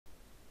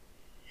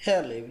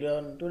Hello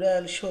everyone, today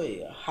I'll show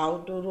you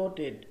how to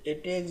rotate a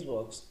text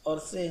box or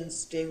change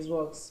text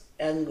box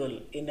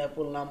angle in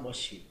Apple number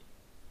sheet.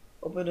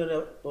 Open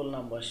your Apple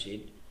number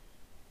sheet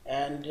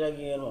and drag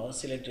your mouse,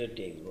 select your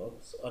text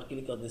box or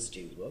click on this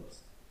text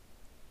box.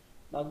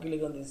 Now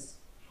click on this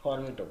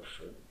format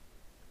option.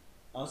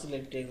 Now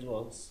select text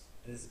box,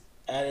 this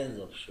arrange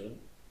option,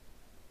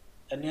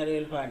 and here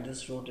you will find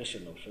this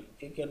rotation option.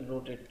 You can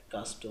rotate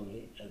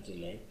customly as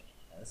you like.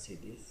 See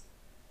this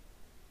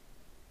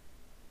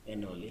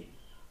manually.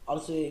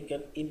 Also you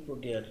can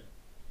input your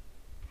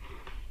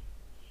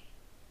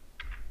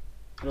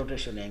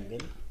rotation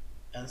angle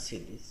and see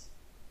this.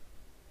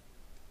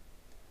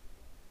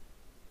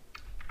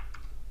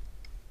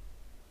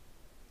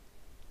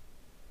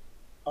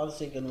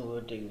 Also you can move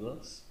your text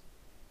box.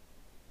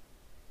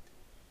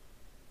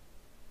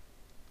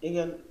 You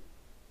can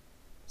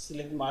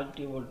select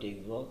multiple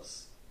text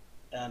box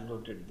and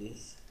rotate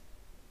this.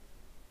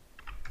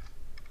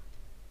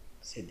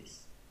 See this.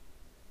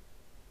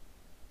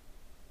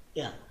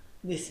 Yeah,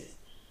 this is.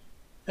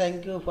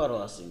 Thank you for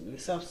watching.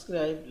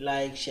 Subscribe,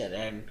 like, share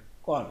and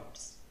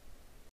comments.